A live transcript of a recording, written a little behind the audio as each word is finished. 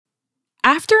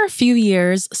After a few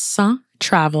years sans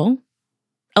travel,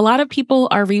 a lot of people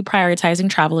are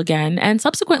reprioritizing travel again, and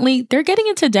subsequently, they're getting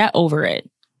into debt over it.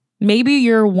 Maybe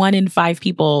you're 1 in 5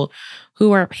 people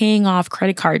who are paying off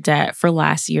credit card debt for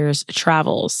last year's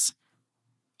travels.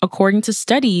 According to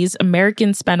studies,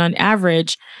 Americans spend on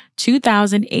average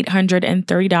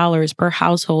 $2,830 per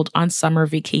household on summer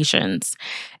vacations,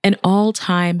 an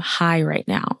all-time high right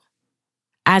now.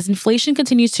 As inflation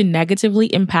continues to negatively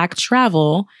impact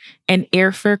travel and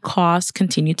airfare costs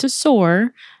continue to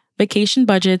soar, vacation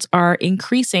budgets are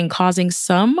increasing, causing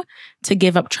some to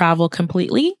give up travel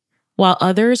completely, while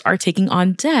others are taking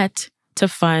on debt to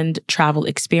fund travel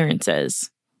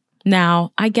experiences.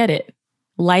 Now, I get it.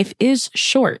 Life is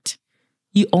short.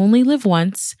 You only live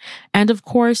once, and of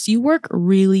course, you work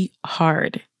really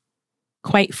hard.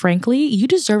 Quite frankly, you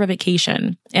deserve a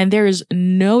vacation, and there is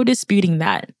no disputing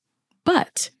that.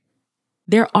 But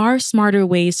there are smarter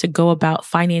ways to go about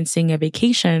financing a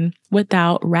vacation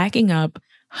without racking up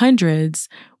hundreds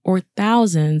or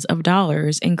thousands of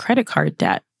dollars in credit card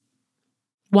debt.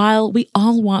 While we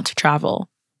all want to travel,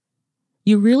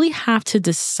 you really have to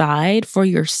decide for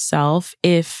yourself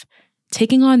if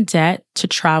taking on debt to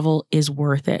travel is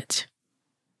worth it.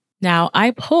 Now,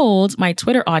 I polled my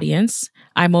Twitter audience.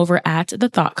 I'm over at The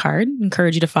Thought Card.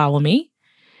 Encourage you to follow me.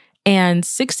 And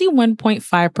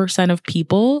 61.5% of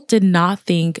people did not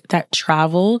think that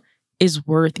travel is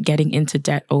worth getting into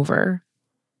debt over,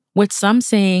 with some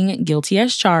saying guilty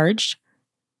as charged,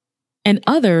 and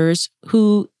others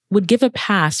who would give a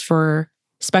pass for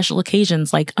special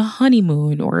occasions like a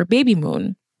honeymoon or a baby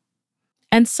moon.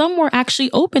 And some were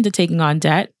actually open to taking on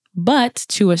debt, but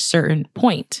to a certain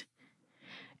point.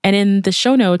 And in the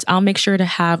show notes, I'll make sure to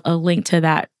have a link to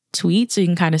that tweet so you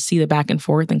can kind of see the back and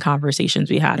forth and conversations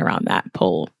we had around that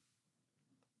poll.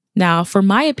 Now, for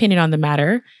my opinion on the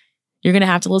matter, you're going to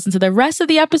have to listen to the rest of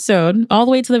the episode all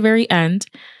the way to the very end,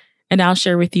 and I'll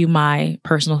share with you my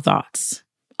personal thoughts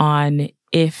on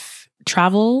if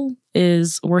travel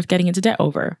is worth getting into debt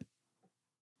over.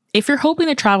 If you're hoping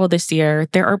to travel this year,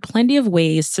 there are plenty of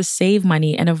ways to save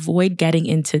money and avoid getting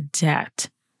into debt,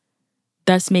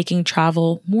 thus making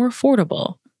travel more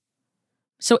affordable.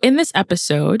 So in this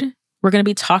episode, we're going to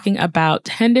be talking about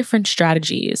 10 different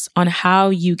strategies on how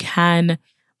you can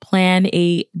plan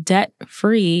a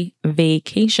debt-free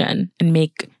vacation and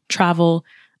make travel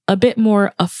a bit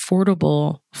more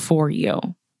affordable for you.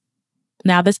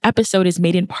 Now, this episode is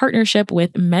made in partnership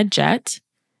with MedJet.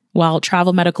 While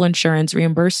travel medical insurance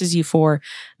reimburses you for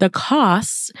the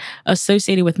costs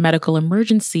associated with medical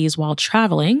emergencies while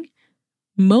traveling,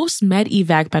 most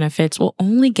MedEvac benefits will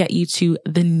only get you to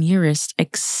the nearest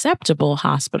acceptable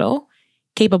hospital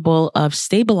capable of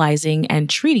stabilizing and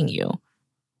treating you.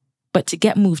 But to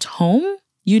get moved home,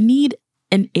 you need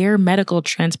an air medical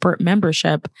transport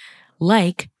membership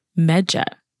like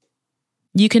MedJet.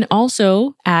 You can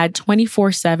also add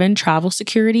 24/7 travel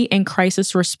security and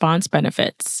crisis response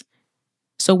benefits.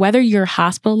 So whether you're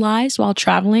hospitalized while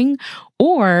traveling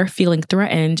or feeling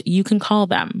threatened, you can call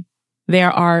them.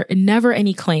 There are never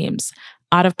any claims,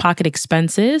 out-of-pocket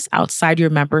expenses outside your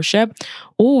membership,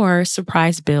 or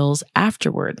surprise bills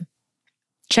afterward.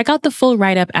 Check out the full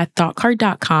write-up at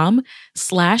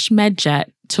thoughtcard.com/medjet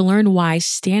to learn why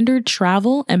standard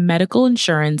travel and medical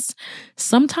insurance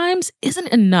sometimes isn't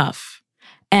enough,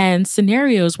 and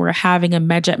scenarios where having a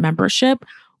MedJet membership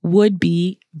would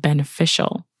be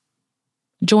beneficial.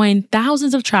 Join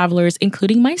thousands of travelers,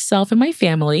 including myself and my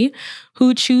family,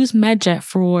 who choose MedJet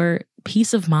for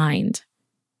peace of mind.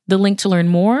 The link to learn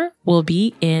more will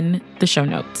be in the show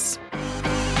notes.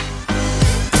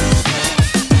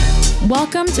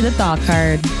 Welcome to The Thought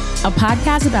Card, a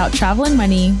podcast about travel and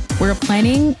money, where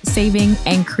planning, saving,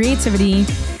 and creativity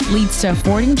leads to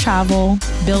affording travel,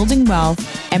 building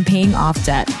wealth, and paying off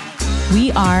debt.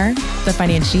 We are the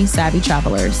Financially Savvy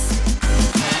Travelers.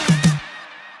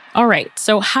 All right,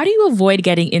 so how do you avoid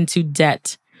getting into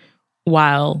debt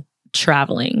while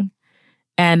traveling?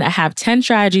 And I have 10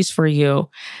 strategies for you.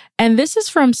 And this is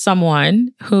from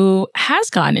someone who has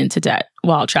gotten into debt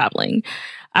while traveling.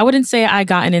 I wouldn't say I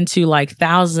gotten into like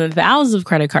thousands and thousands of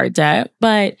credit card debt,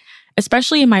 but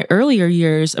especially in my earlier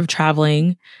years of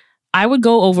traveling, I would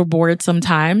go overboard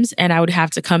sometimes and I would have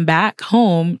to come back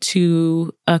home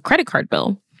to a credit card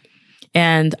bill.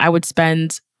 And I would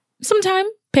spend some time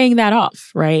paying that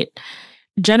off, right?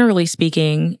 Generally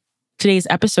speaking, today's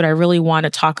episode, I really want to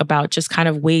talk about just kind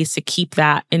of ways to keep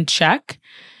that in check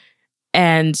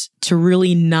and to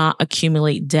really not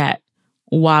accumulate debt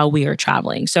while we are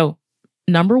traveling. So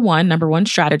number one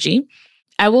strategy,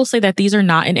 I will say that these are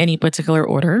not in any particular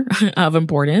order of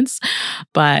importance,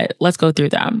 but let's go through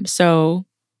them. So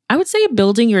I would say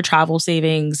building your travel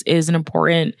savings is an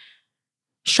important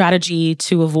strategy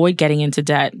to avoid getting into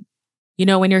debt.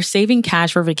 When you're saving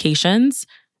cash for vacations,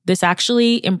 this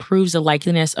actually improves the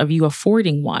likeliness of you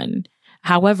affording one.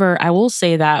 However, I will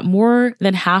say that more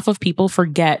than half of people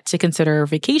forget to consider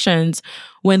vacations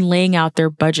when laying out their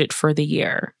budget for the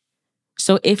year.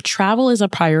 So if travel is a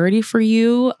priority for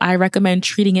you, I recommend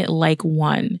treating it like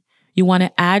one. You want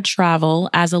to add travel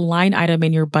as a line item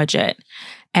in your budget.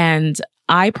 And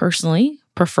I personally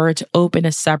prefer to open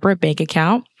a separate bank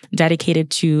account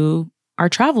dedicated to our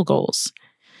travel goals.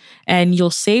 And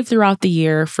you'll save throughout the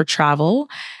year for travel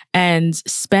and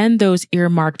spend those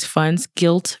earmarked funds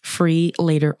guilt-free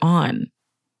later on.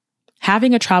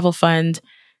 Having a travel fund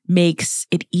makes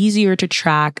it easier to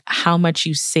track how much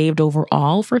you saved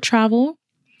overall for travel.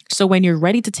 So when you're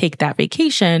ready to take that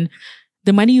vacation,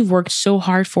 the money you've worked so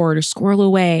hard for to squirrel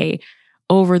away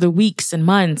over the weeks and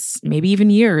months, maybe even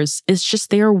years, is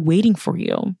just there waiting for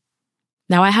you.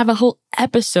 Now, I have a whole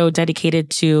episode dedicated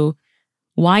to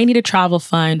why you need a travel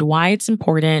fund, why it's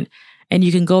important, and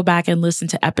you can go back and listen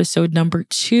to episode number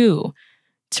 2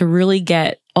 to really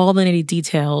get all the nitty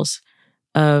details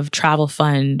of travel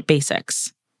fund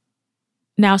basics.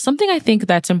 Now, something I think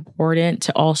that's important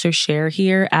to also share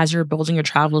here as you're building your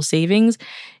travel savings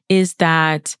is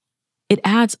that it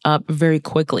adds up very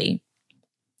quickly.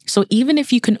 So even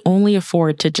if you can only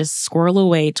afford to just squirrel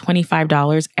away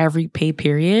 $25 every pay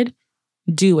period,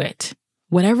 do it.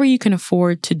 Whatever you can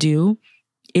afford to do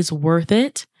is worth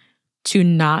it to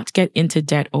not get into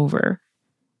debt over.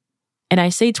 And I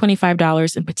say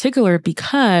 $25 in particular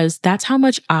because that's how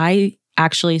much I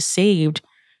actually saved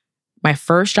my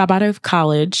first job out of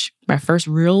college, my first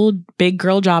real big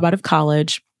girl job out of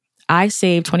college. I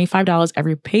saved $25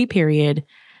 every pay period.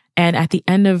 And at the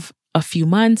end of a few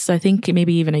months, I think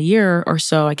maybe even a year or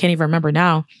so, I can't even remember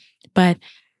now. But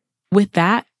with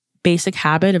that basic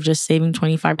habit of just saving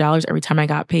 $25 every time I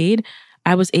got paid,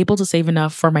 I was able to save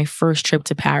enough for my first trip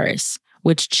to Paris,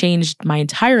 which changed my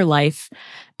entire life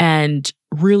and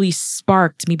really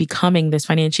sparked me becoming this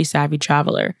financially savvy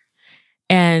traveler.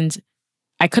 And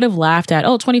I could have laughed at,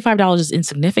 $25 is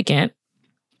insignificant,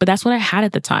 but that's what I had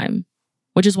at the time,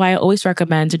 which is why I always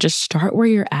recommend to just start where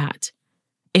you're at.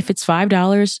 If it's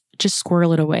 $5, just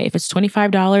squirrel it away. If it's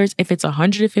 $25, if it's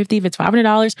 $150, if it's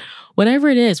 $500, whatever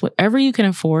it is, whatever you can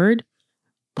afford,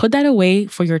 put that away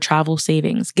for your travel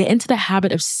savings. Get into the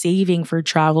habit of saving for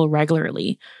travel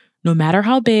regularly, no matter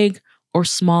how big or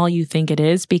small you think it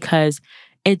is, because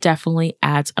it definitely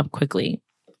adds up quickly.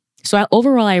 So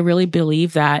overall, I really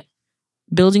believe that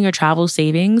building your travel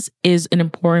savings is an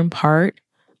important part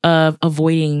of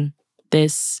avoiding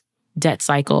this debt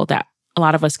cycle that a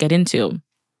lot of us get into.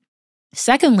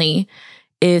 Secondly,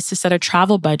 is to set a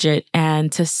travel budget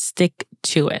and to stick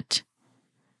to it.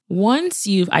 Once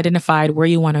you've identified where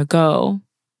you want to go,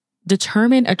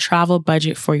 determine a travel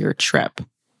budget for your trip.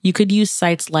 You could use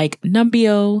sites like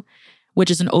Numbeo, which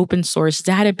is an open source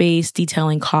database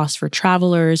detailing costs for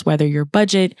travelers, whether you're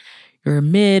budget, you're a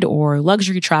mid or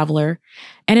luxury traveler.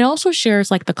 And it also shares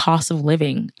the cost of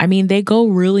living. I mean, they go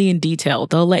really in detail.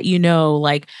 They'll let you know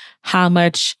how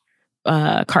much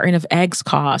a carton of eggs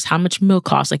costs, how much milk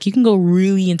costs. You can go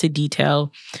really into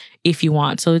detail if you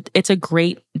want. So it's a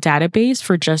great database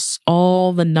for just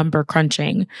all the number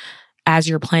crunching as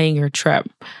you're planning your trip.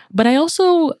 But I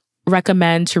also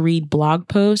recommend to read blog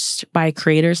posts by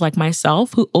creators like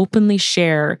myself who openly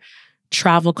share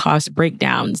travel cost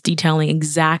breakdowns detailing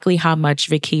exactly how much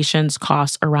vacations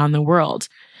cost around the world.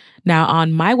 Now,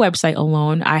 on my website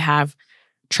alone, I have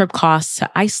trip costs to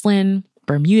Iceland,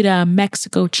 Bermuda,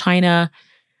 Mexico, China,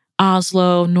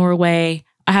 Oslo, Norway.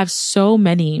 I have so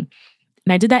many.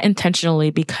 And I did that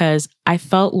intentionally because I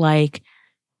felt like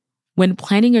when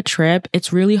planning a trip,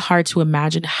 it's really hard to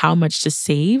imagine how much to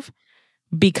save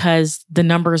because the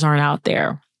numbers aren't out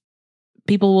there.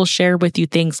 People will share with you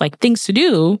things like things to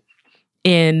do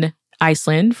in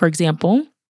Iceland, for example,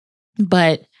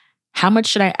 but how much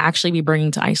should I actually be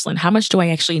bringing to Iceland? How much do I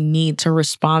actually need to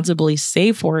responsibly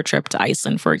save for a trip to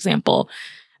Iceland, for example?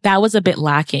 That was a bit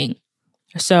lacking.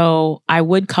 So I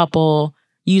would couple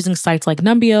using sites like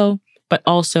Numbeo, but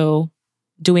also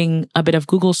doing a bit of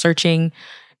Google searching.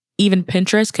 Even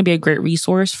Pinterest can be a great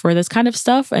resource for this kind of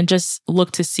stuff and just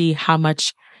look to see how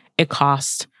much it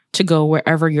costs to go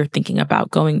wherever you're thinking about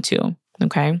going to.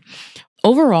 Okay.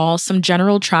 Overall, some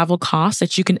general travel costs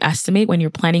that you can estimate when you're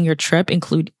planning your trip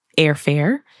include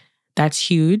airfare. That's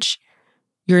huge.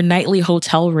 Your nightly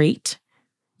hotel rate.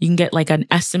 You can get an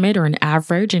estimate or an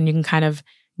average, and you can kind of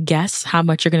guess how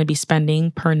much you're going to be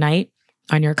spending per night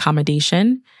on your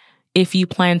accommodation. If you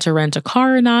plan to rent a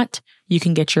car or not, you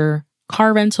can get your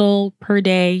car rental per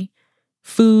day,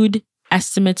 food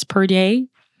estimates per day.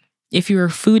 If you're a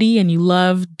foodie and you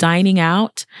love dining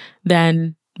out,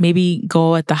 then maybe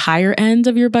go at the higher end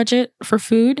of your budget for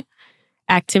food.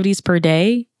 Activities per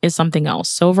day is something else.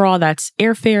 So overall, that's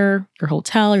airfare, your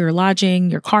hotel, your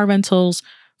lodging, your car rentals,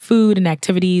 food, and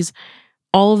activities.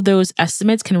 All of those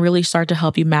estimates can really start to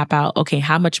help you map out, okay,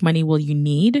 how much money will you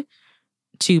need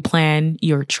to plan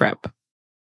your trip?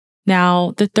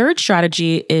 Now, the third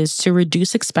strategy is to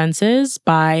reduce expenses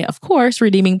by, of course,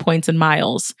 redeeming points and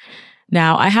miles.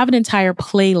 Now, I have an entire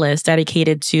playlist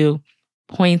dedicated to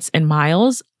points and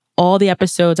miles, all the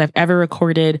episodes I've ever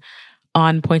recorded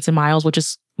on points and miles, which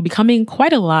is becoming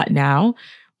quite a lot now.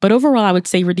 But overall, I would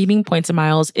say redeeming points and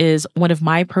miles is one of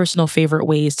my personal favorite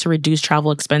ways to reduce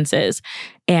travel expenses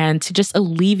and to just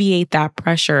alleviate that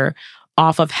pressure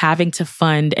off of having to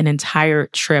fund an entire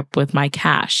trip with my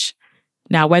cash.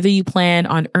 Now, whether you plan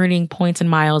on earning points and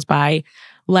miles by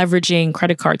leveraging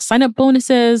credit card sign-up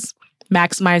bonuses,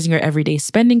 maximizing your everyday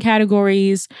spending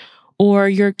categories, or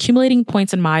you're accumulating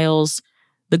points and miles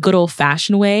the good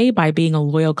old-fashioned way by being a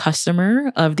loyal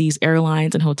customer of these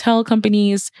airlines and hotel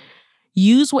companies,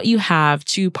 use what you have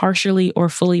to partially or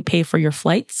fully pay for your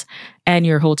flights and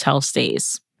your hotel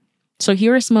stays. So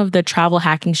here are some of the travel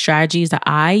hacking strategies that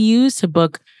I use to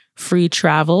book free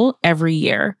travel every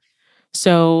year.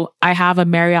 So I have a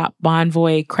Marriott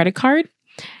Bonvoy credit card,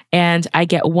 and I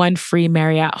get one free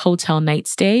Marriott hotel night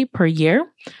stay per year,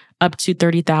 up to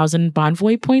 30,000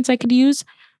 Bonvoy points I could use.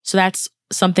 So that's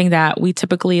something that we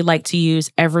typically like to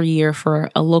use every year for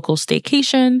a local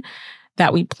staycation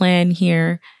that we plan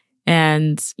here.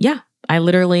 And yeah, I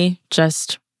literally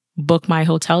just book my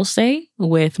hotel stay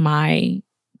with my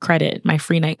credit, my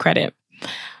free night credit.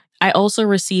 I also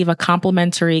receive a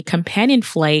complimentary companion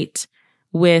flight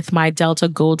with my Delta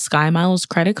Gold SkyMiles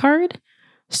credit card.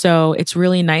 So it's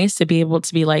really nice to be able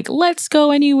to be like, let's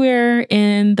go anywhere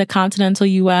in the continental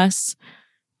US.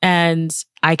 And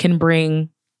I can bring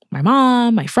my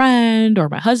mom, my friend, or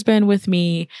my husband with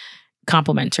me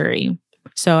complimentary.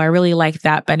 So I really like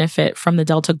that benefit from the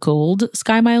Delta Gold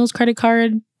SkyMiles credit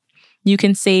card. You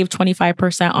can save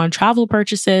 25% on travel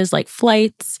purchases like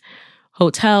flights,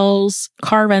 hotels,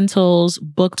 car rentals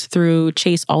booked through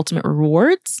Chase Ultimate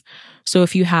Rewards. So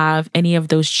if you have any of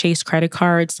those Chase credit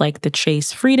cards like the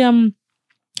Chase Freedom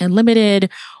Unlimited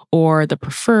or the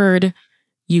Preferred,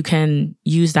 you can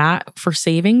use that for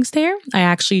savings there. I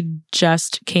actually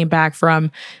just came back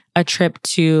from a trip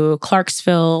to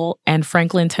Clarksville and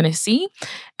Franklin, Tennessee,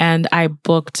 and I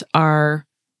booked our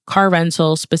car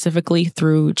rental specifically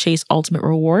through Chase Ultimate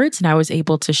Rewards. And I was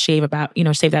able to save that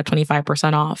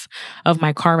 25% off of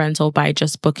my car rental by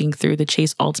just booking through the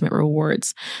Chase Ultimate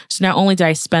Rewards. So not only did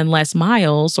I spend less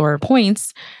miles or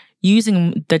points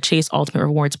using the Chase Ultimate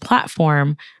Rewards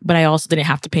platform, but I also didn't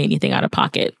have to pay anything out of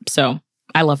pocket. So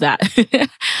I love that.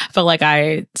 Felt like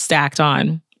I stacked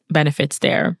on benefits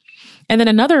there. And then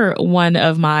another one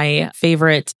of my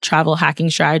favorite travel hacking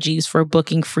strategies for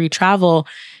booking free travel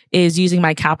is using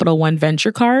my Capital One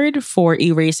Venture card for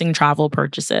erasing travel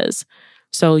purchases.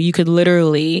 So you could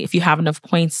literally, if you have enough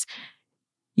points,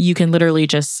 you can literally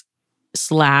just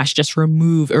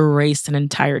erase an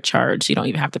entire charge. You don't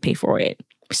even have to pay for it.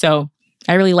 So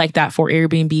I really like that for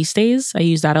Airbnb stays. I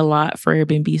use that a lot for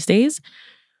Airbnb stays.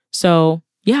 So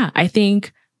yeah, I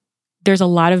think there's a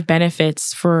lot of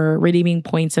benefits for redeeming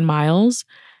points and miles,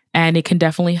 and it can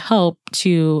definitely help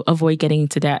to avoid getting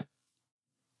into debt.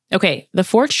 Okay, the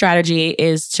fourth strategy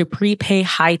is to prepay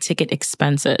high ticket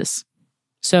expenses.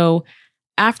 So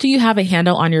after you have a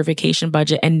handle on your vacation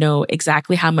budget and know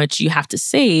exactly how much you have to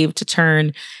save to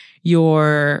turn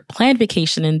your planned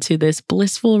vacation into this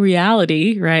blissful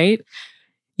reality, right?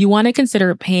 You want to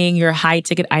consider paying your high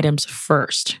ticket items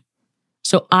first.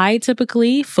 So I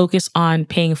typically focus on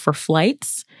paying for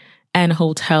flights and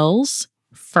hotels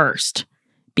first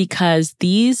because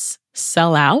these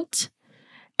sell out.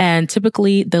 And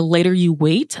typically, the later you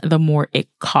wait, the more it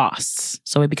costs.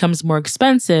 So it becomes more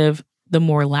expensive the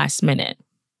more last minute.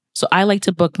 So I like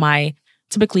to book my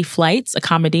typically flights,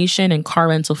 accommodation, and car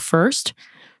rental first.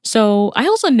 So I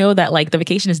also know that the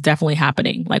vacation is definitely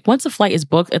happening. Once a flight is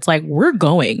booked, it's we're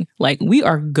going. We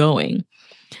are going.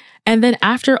 And then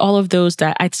after all of those,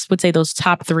 that I would say those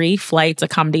top three, flights,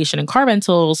 accommodation, and car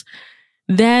rentals,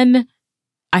 then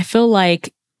I feel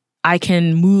like I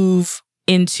can move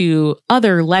into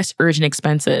other less urgent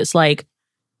expenses like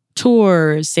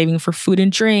tours, saving for food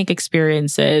and drink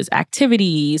experiences,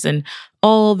 activities, and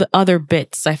all the other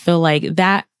bits. I feel like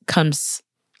that comes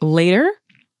later.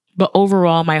 But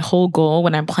overall, my whole goal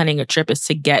when I'm planning a trip is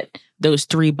to get those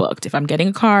three booked. If I'm getting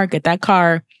a car, get that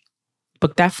car,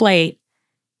 book that flight,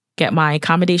 get my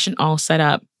accommodation all set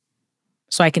up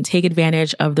so I can take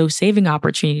advantage of those saving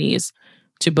opportunities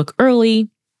to book early.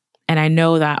 And I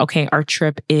know that, okay, our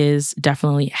trip is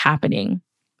definitely happening.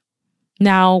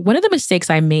 Now, one of the mistakes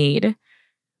I made,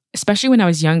 especially when I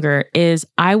was younger, is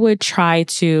I would try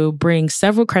to bring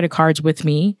several credit cards with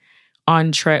me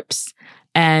on trips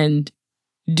and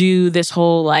do this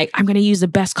whole I'm going to use the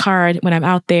best card when I'm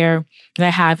out there. And I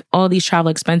have all these travel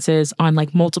expenses on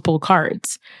multiple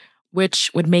cards,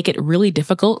 which would make it really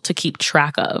difficult to keep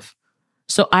track of.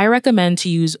 So I recommend to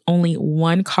use only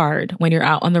one card when you're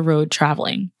out on the road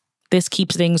traveling. This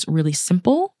keeps things really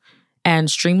simple and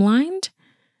streamlined.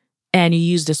 And you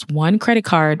use this one credit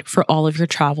card for all of your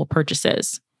travel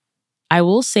purchases. I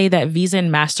will say that Visa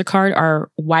and MasterCard are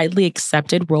widely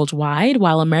accepted worldwide,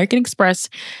 while American Express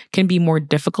can be more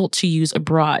difficult to use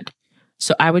abroad.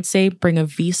 So I would say bring a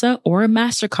Visa or a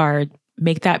MasterCard,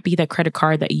 make that be the credit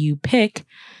card that you pick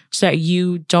so that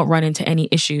you don't run into any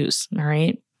issues, all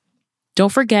right?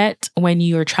 Don't forget when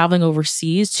you are traveling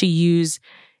overseas to use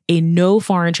a no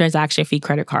foreign transaction fee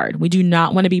credit card. We do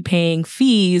not want to be paying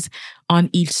fees on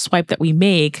each swipe that we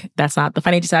make. That's not the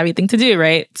financially savvy thing to do,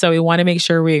 right? So we want to make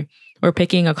sure we're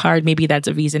picking a card, maybe that's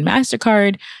a Visa and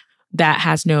MasterCard that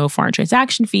has no foreign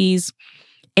transaction fees.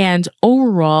 And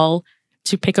overall,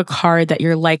 to pick a card that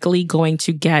you're likely going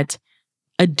to get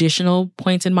additional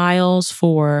points and miles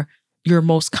for your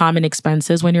most common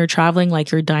expenses when you're traveling,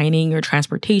 like your dining, your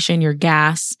transportation, your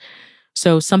gas.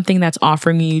 So something that's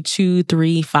offering you 2,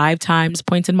 3, 5 times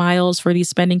points and miles for these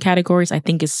spending categories, I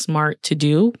think is smart to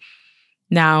do.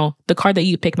 Now, the card that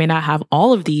you pick may not have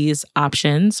all of these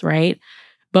options, right?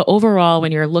 But overall,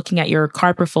 when you're looking at your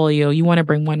card portfolio, you want to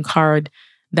bring one card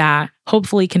that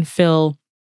hopefully can fill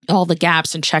all the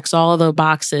gaps and checks all of the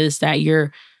boxes that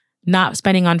you're not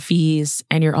spending on fees,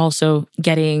 and you're also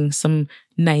getting some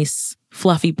nice,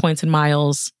 fluffy points and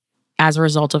miles as a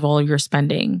result of all of your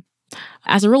spending.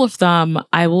 As a rule of thumb,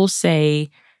 I will say,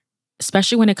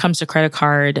 especially when it comes to credit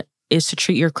card, is to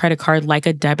treat your credit card like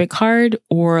a debit card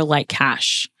or like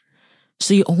cash.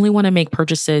 So you only want to make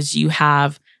purchases you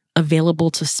have available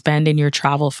to spend in your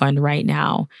travel fund right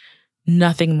now,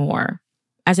 nothing more.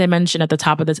 As I mentioned at the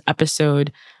top of this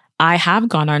episode, I have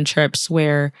gone on trips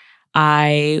where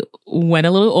I went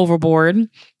a little overboard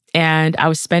and I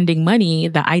was spending money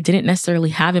that I didn't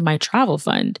necessarily have in my travel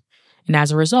fund. And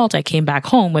as a result, I came back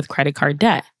home with credit card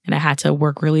debt, and I had to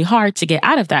work really hard to get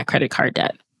out of that credit card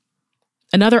debt.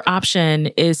 Another option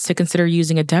is to consider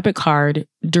using a debit card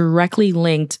directly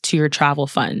linked to your travel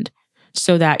fund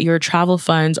so that your travel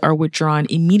funds are withdrawn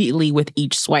immediately with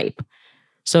each swipe.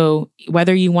 So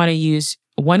whether you want to use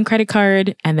one credit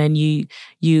card and then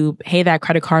you pay that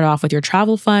credit card off with your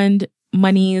travel fund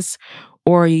monies,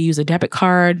 or you use a debit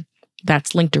card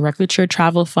that's linked directly to your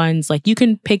travel funds, you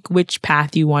can pick which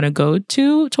path you want to go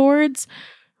towards.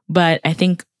 But I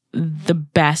think the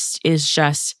best is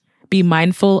just be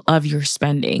mindful of your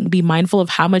spending. Be mindful of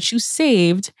how much you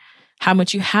saved, how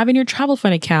much you have in your travel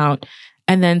fund account,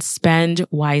 and then spend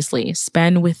wisely.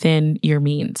 Spend within your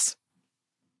means.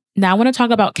 Now I want to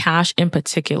talk about cash in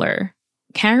particular.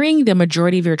 Carrying the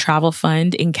majority of your travel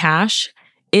fund in cash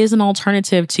is an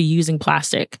alternative to using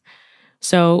plastic.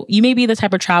 So you may be the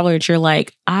type of traveler that you're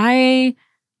like, I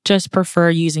just prefer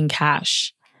using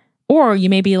cash. Or you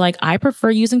may be like, I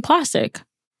prefer using plastic.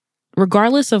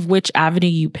 Regardless of which avenue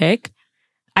you pick,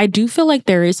 I do feel like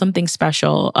there is something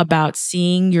special about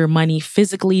seeing your money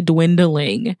physically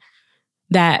dwindling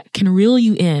that can reel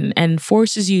you in and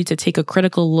forces you to take a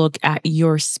critical look at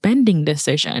your spending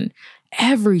decision.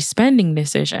 Every spending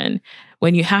decision,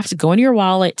 when you have to go into your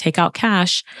wallet, take out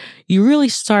cash, you really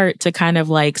start to kind of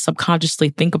subconsciously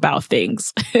think about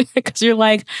things because you're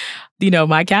like,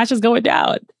 my cash is going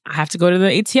down. I have to go to the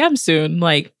ATM soon.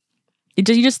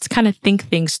 You just kind of think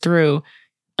things through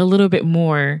a little bit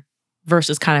more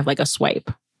versus kind of like a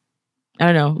swipe. I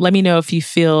don't know. Let me know if you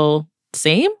feel the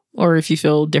same or if you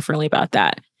feel differently about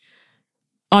that.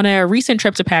 On a recent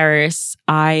trip to Paris,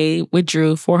 I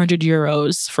withdrew 400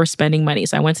 euros for spending money.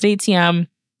 So I went to the ATM,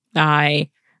 I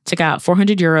took out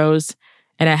 400 euros,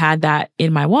 and I had that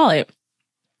in my wallet.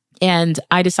 And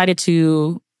I decided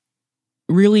to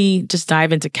really just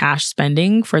dive into cash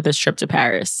spending for this trip to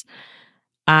Paris.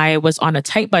 I was on a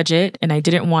tight budget and I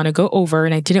didn't want to go over,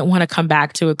 and I didn't want to come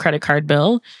back to a credit card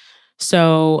bill.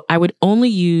 So I would only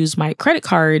use my credit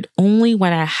card only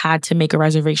when I had to make a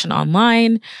reservation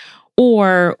online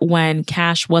or when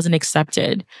cash wasn't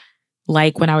accepted.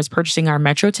 Like when I was purchasing our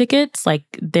metro tickets,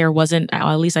 there wasn't,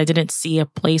 at least I didn't see a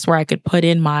place where I could put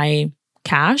in my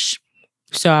cash.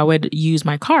 So I would use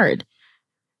my card.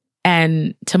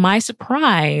 And to my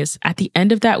surprise, at the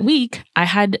end of that week, I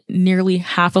had nearly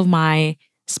half of my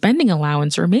spending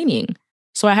allowance remaining.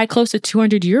 So I had close to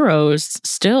 200 euros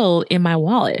still in my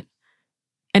wallet.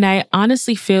 And I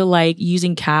honestly feel like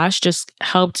using cash just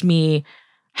helped me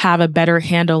have a better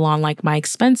handle on like my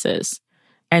expenses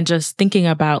and just thinking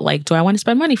about like, do I want to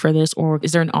spend money for this or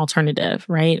is there an alternative,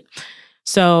 right?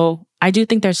 So I do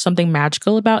think there's something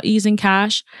magical about using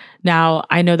cash. Now,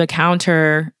 I know the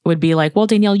counter would be like, well,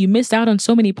 Danielle, you missed out on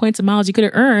so many points and miles you could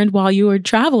have earned while you were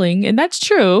traveling. And that's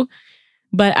true.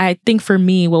 But I think for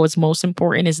me, what was most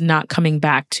important is not coming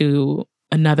back to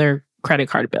another credit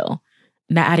card bill,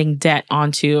 not adding debt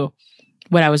onto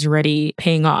what I was already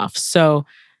paying off. So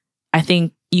I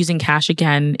think using cash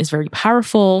again is very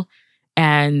powerful.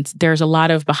 And there's a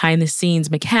lot of behind the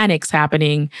scenes mechanics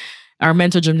happening. Our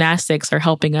mental gymnastics are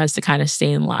helping us to kind of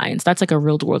stay in line. So that's like a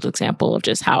real world example of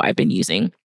just how I've been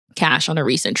using cash on a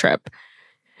recent trip.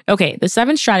 Okay, the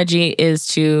seventh strategy is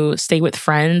to stay with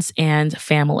friends and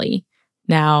family.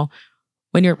 Now,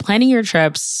 when you're planning your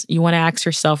trips, you want to ask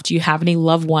yourself, do you have any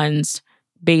loved ones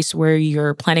based where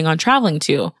you're planning on traveling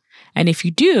to? And if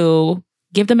you do,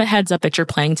 give them a heads up that you're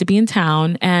planning to be in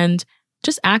town and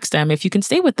just ask them if you can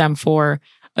stay with them for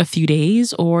a few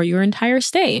days or your entire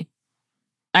stay.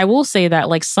 I will say that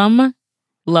like some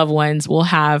loved ones will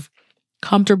have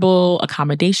comfortable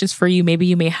accommodations for you. Maybe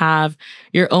you may have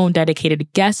your own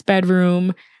dedicated guest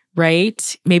bedroom,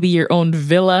 right? Maybe your own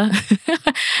villa,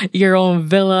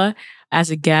 as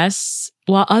a guest,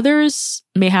 while others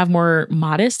may have more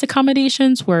modest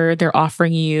accommodations where they're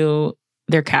offering you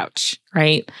their couch,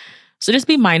 right? So just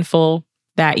be mindful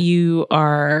that you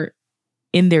are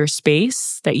in their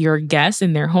space, that you're a guest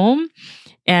in their home.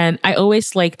 And I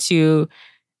always like to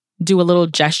do a little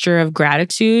gesture of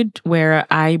gratitude where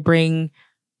I bring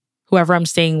whoever I'm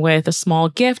staying with a small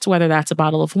gift, whether that's a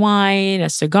bottle of wine, a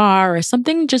cigar, or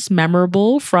something just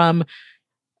memorable from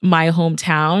my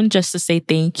hometown, just to say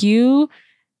thank you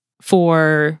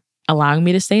for allowing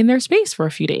me to stay in their space for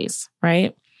a few days,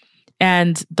 right?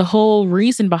 And the whole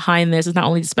reason behind this is not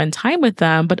only to spend time with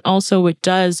them, but also it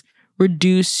does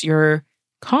reduce your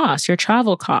costs, your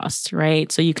travel costs,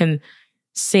 right? So you can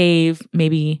save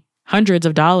maybe hundreds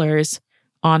of dollars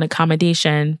on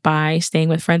accommodation by staying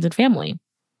with friends and family.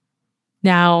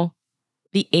 Now,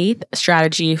 the eighth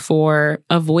strategy for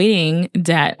avoiding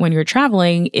debt when you're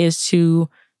traveling is to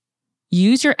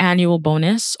use your annual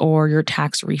bonus or your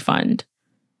tax refund.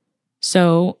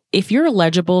 So if you're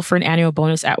eligible for an annual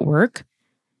bonus at work,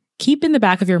 keep in the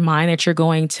back of your mind that you're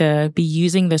going to be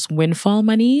using this windfall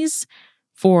monies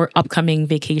for upcoming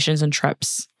vacations and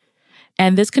trips.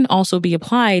 And this can also be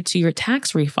applied to your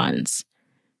tax refunds.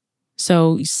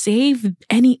 So save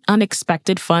any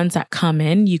unexpected funds that come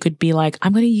in. You could be like,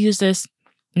 I'm going to use this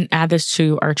and add this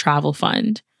to our travel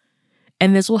fund.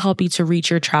 And this will help you to reach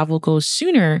your travel goals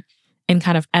sooner and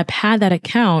kind of pad that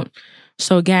account.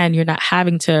 So again, you're not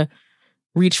having to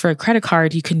reach for a credit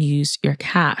card. You can use your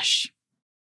cash.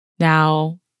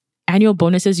 Now, annual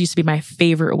bonuses used to be my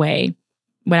favorite way.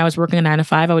 When I was working a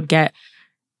 9-to-5, I would get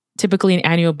typically an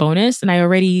annual bonus. And I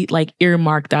already like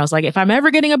earmarked. I was like, if I'm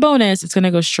ever getting a bonus, it's going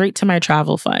to go straight to my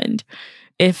travel fund.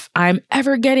 If I'm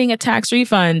ever getting a tax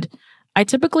refund, I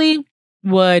typically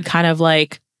would kind of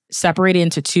like separate it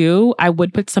into two. I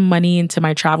would put some money into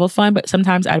my travel fund, but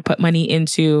sometimes I'd put money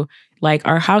into like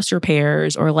our house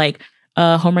repairs or like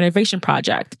a home renovation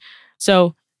project.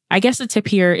 So I guess the tip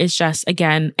here is just,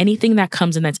 again, anything that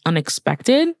comes in that's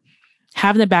unexpected,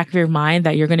 have in the back of your mind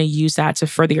that you're going to use that to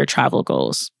further your travel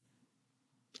goals.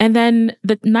 And then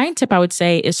the ninth tip I would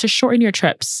say is to shorten your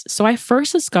trips. So I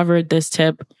first discovered this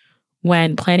tip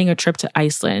when planning a trip to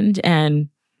Iceland. And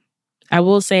I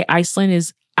will say Iceland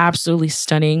is absolutely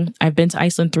stunning. I've been to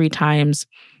Iceland 3 times,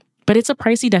 but it's a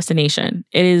pricey destination.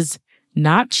 It is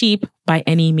not cheap by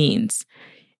any means.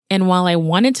 And while I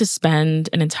wanted to spend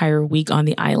an entire week on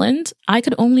the island, I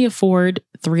could only afford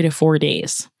 3 to 4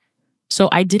 days. So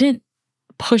I didn't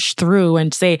push through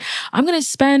and say, I'm going to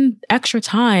spend extra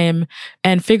time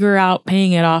and figure out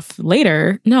paying it off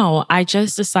later. No, I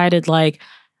just decided like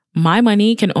my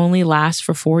money can only last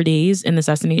for 4 days in this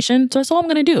destination. So that's all I'm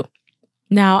going to do.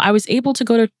 Now, I was able to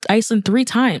go to Iceland 3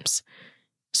 times.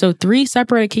 So 3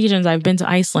 separate occasions I've been to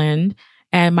Iceland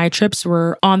and my trips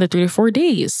were on the 3 to 4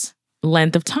 days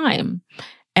length of time.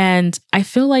 And I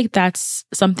feel like that's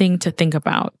something to think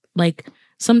about. Like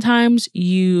sometimes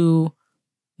you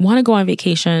want to go on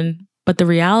vacation, but the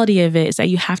reality of it is that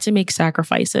you have to make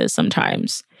sacrifices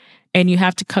sometimes and you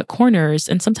have to cut corners.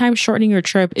 And sometimes shortening your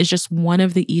trip is just one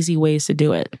of the easy ways to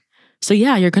do it. So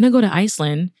yeah, you're going to go to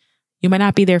Iceland. You might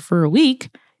not be there for a week,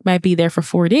 you might be there for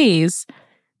 4 days,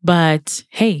 but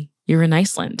hey, you're in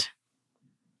Iceland.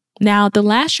 Now, the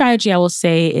last strategy I will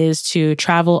say is to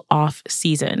travel off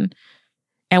season.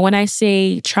 And when I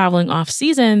say traveling off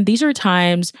season, these are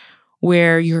times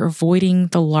where you're avoiding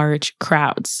the large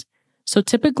crowds. So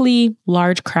typically,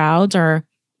 large crowds are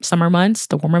summer months,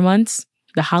 the warmer months,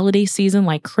 the holiday season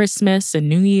like Christmas and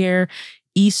New Year.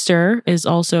 Easter is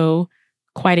also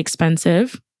quite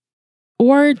expensive.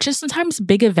 Or just sometimes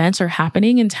big events are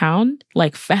happening in town,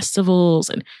 like festivals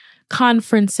and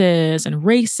conferences and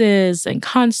races and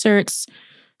concerts.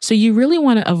 So you really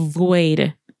want to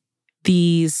avoid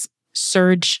these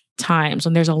surge times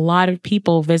when there's a lot of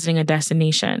people visiting a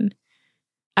destination.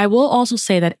 I will also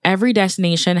say that every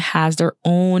destination has their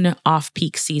own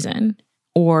off-peak season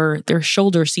or their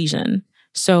shoulder season.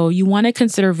 So you want to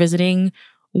consider visiting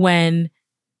when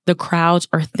the crowds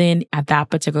are thin at that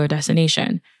particular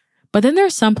destination. But then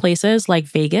there's some places like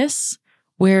Vegas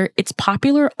where it's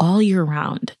popular all year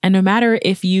round. And no matter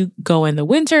if you go in the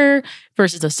winter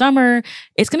versus the summer,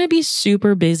 it's going to be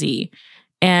super busy.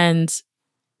 And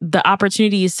the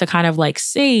opportunities to kind of like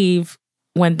save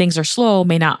when things are slow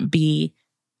may not be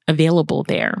available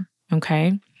there.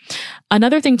 Okay.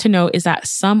 Another thing to note is that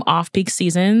some off-peak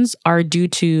seasons are due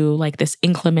to like this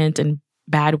inclement and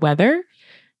bad weather,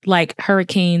 like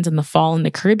hurricanes in the fall in the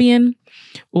Caribbean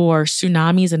or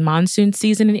tsunamis in monsoon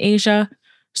season in Asia.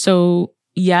 So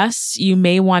yes, you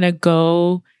may want to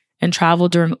go and travel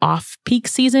during off-peak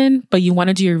season, but you want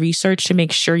to do your research to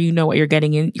make sure you know what you're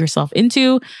getting yourself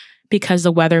into, because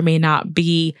the weather may not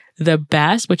be the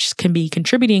best, which can be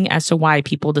contributing as to why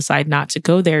people decide not to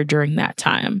go there during that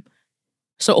time.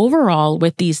 So overall,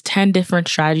 with these 10 different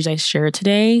strategies I shared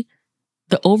today,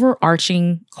 the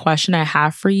overarching question I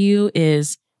have for you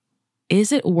is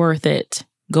it worth it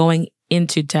going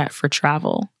into debt for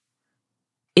travel?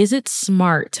 Is it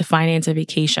smart to finance a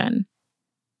vacation?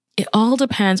 It all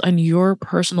depends on your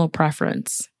personal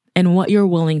preference and what you're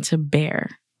willing to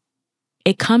bear.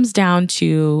 It comes down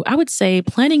to, I would say,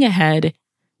 planning ahead,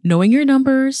 knowing your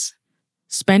numbers,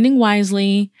 spending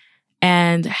wisely,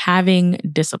 and having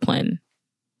discipline,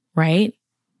 right?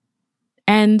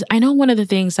 And I know one of the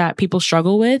things that people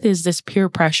struggle with is this peer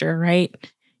pressure, right?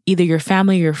 Either your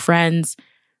family or your friends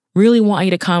really want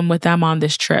you to come with them on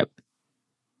this trip.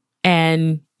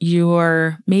 And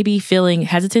you're maybe feeling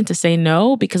hesitant to say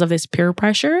no because of this peer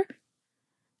pressure.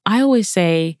 I always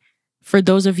say, for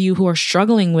those of you who are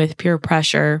struggling with peer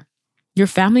pressure, your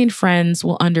family and friends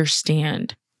will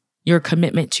understand your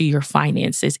commitment to your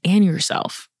finances and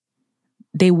yourself.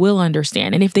 They will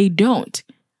understand. And if they don't,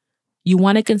 you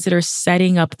want to consider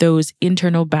setting up those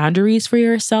internal boundaries for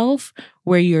yourself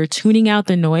where you're tuning out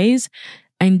the noise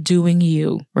and doing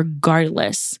you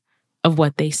regardless of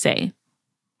what they say.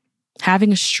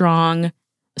 Having a strong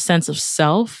sense of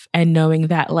self and knowing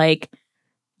that, like,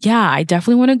 yeah, I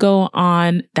definitely want to go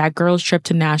on that girl's trip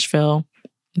to Nashville,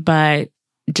 but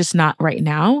just not right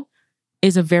now,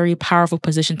 is a very powerful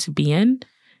position to be in.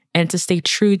 And to stay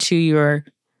true to your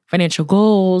financial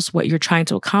goals, what you're trying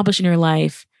to accomplish in your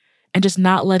life, and just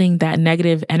not letting that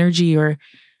negative energy or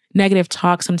negative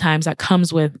talk sometimes that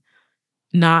comes with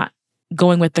not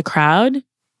going with the crowd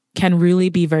can really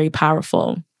be very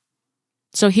powerful.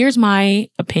 So here's my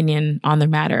opinion on the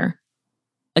matter.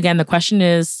 Again, the question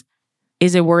is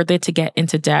it worth it to get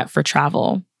into debt for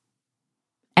travel?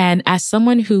 And as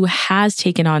someone who has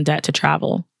taken on debt to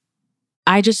travel,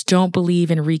 I just don't believe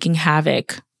in wreaking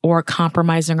havoc or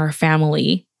compromising our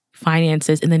family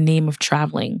finances in the name of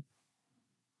traveling.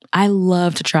 I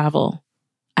love to travel.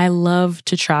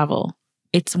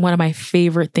 It's one of my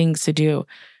favorite things to do.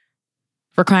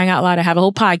 For crying out loud, I have a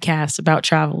whole podcast about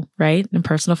travel, right? And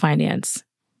personal finance.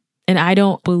 And I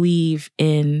don't believe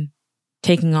in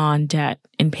taking on debt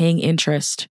and paying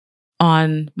interest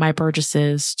on my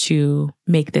purchases to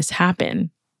make this happen.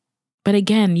 But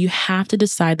again, you have to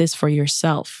decide this for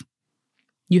yourself.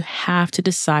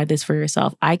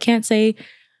 I can't say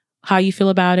how you feel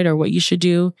about it or what you should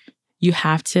do. You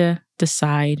have to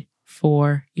decide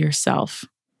for yourself.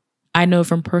 I know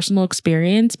from personal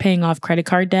experience, paying off credit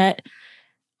card debt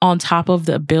on top of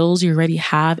the bills you already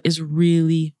have is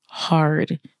really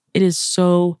hard. It is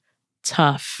so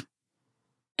tough.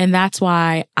 And that's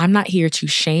why I'm not here to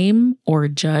shame or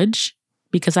judge,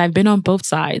 because I've been on both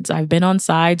sides. I've been on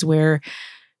sides where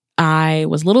I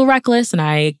was a little reckless and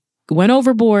I went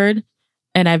overboard.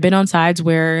 And I've been on sides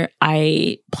where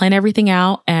I planned everything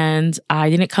out and I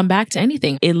didn't come back to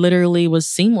anything. It literally was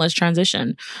seamless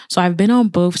transition. So I've been on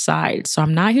both sides. So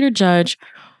I'm not here to judge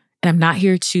and I'm not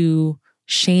here to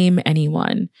shame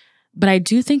anyone. But I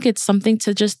do think it's something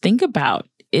to just think about,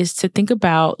 is to think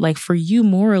about, like, for you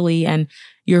morally and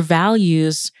your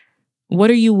values, What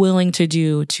are you willing to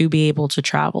do to be able to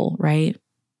travel, right?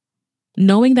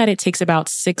 Knowing that it takes about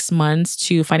 6 months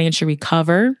to financially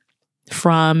recover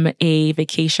from a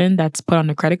vacation that's put on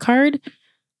a credit card,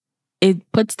 it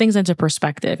puts things into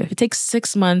perspective. If it takes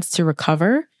 6 months to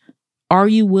recover, are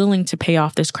you willing to pay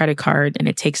off this credit card? And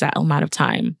it takes that amount of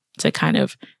time to kind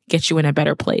of get you in a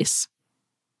better place.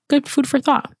 Good food for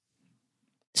thought.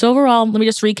 So overall, let me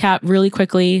just recap really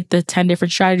quickly the 10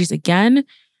 different strategies again.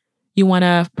 You want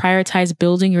to prioritize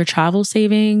building your travel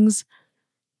savings.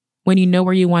 When you know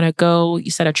where you want to go,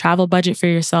 you set a travel budget for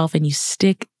yourself and you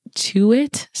stick to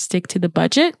it, stick to the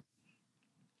budget.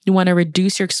 You want to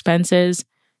reduce your expenses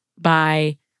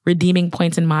by redeeming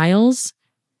points and miles.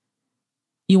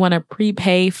 You want to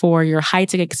prepay for your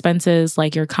high-ticket expenses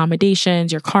like your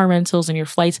accommodations, your car rentals, and your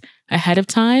flights ahead of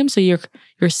time. So your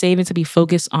savings to be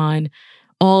focused on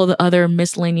all the other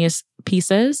miscellaneous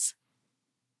pieces.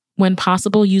 When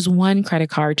possible, use one credit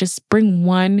card. Just bring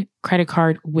one credit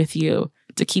card with you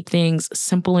to keep things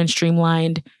simple and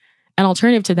streamlined. An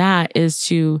alternative to that is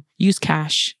to use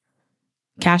cash.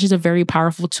 Cash is a very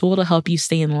powerful tool to help you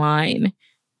stay in line.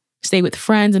 Stay with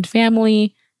friends and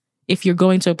family. If you're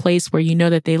going to a place where you know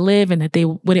that they live and that they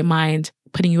wouldn't mind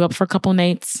putting you up for a couple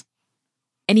nights.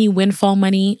 Any windfall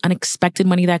money, unexpected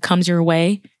money that comes your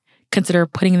way, consider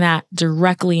putting that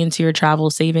directly into your travel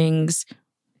savings.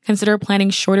 Consider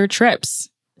planning shorter trips.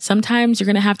 Sometimes you're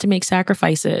going to have to make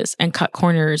sacrifices and cut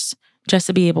corners just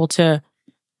to be able to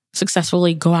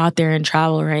successfully go out there and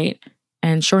travel, right?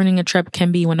 And shortening a trip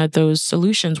can be one of those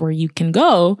solutions where you can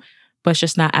go, but it's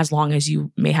just not as long as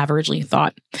you may have originally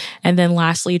thought. And then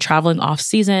lastly, traveling off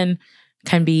season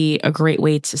can be a great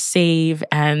way to save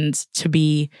and to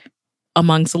be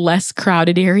amongst less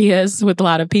crowded areas with a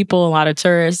lot of people, a lot of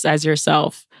tourists as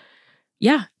yourself.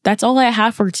 Yeah, that's all I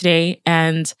have for today.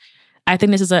 And I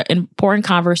think this is an important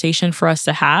conversation for us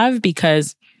to have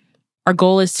because our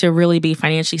goal is to really be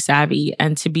financially savvy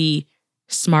and to be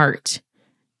smart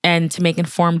and to make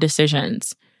informed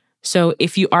decisions. So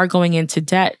if you are going into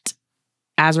debt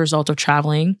as a result of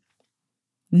traveling,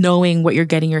 knowing what you're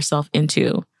getting yourself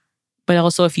into, but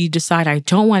also if you decide I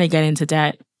don't want to get into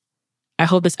debt, I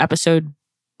hope this episode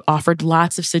offered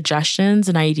lots of suggestions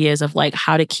and ideas of like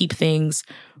how to keep things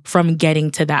from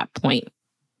getting to that point.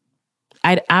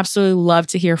 I'd absolutely love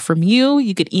to hear from you.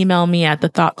 You could email me at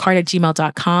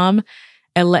thethoughtcard@gmail.com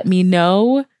and let me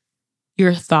know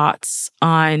your thoughts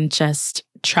on just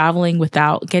traveling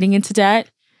without getting into debt.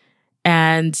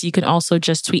 And you can also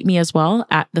just tweet me as well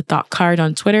at thethoughtcard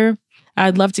on Twitter.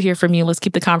 I'd love to hear from you. Let's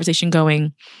keep the conversation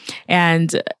going.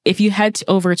 And if you head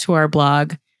over to our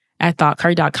blog at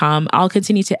thoughtcard.com, I'll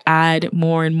continue to add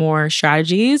more and more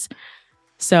strategies.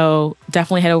 So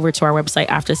definitely head over to our website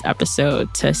after this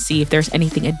episode to see if there's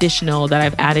anything additional that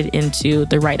I've added into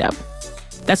the write-up.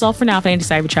 That's all for now, financially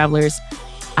savvy travelers.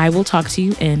 I will talk to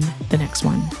you in the next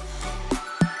one.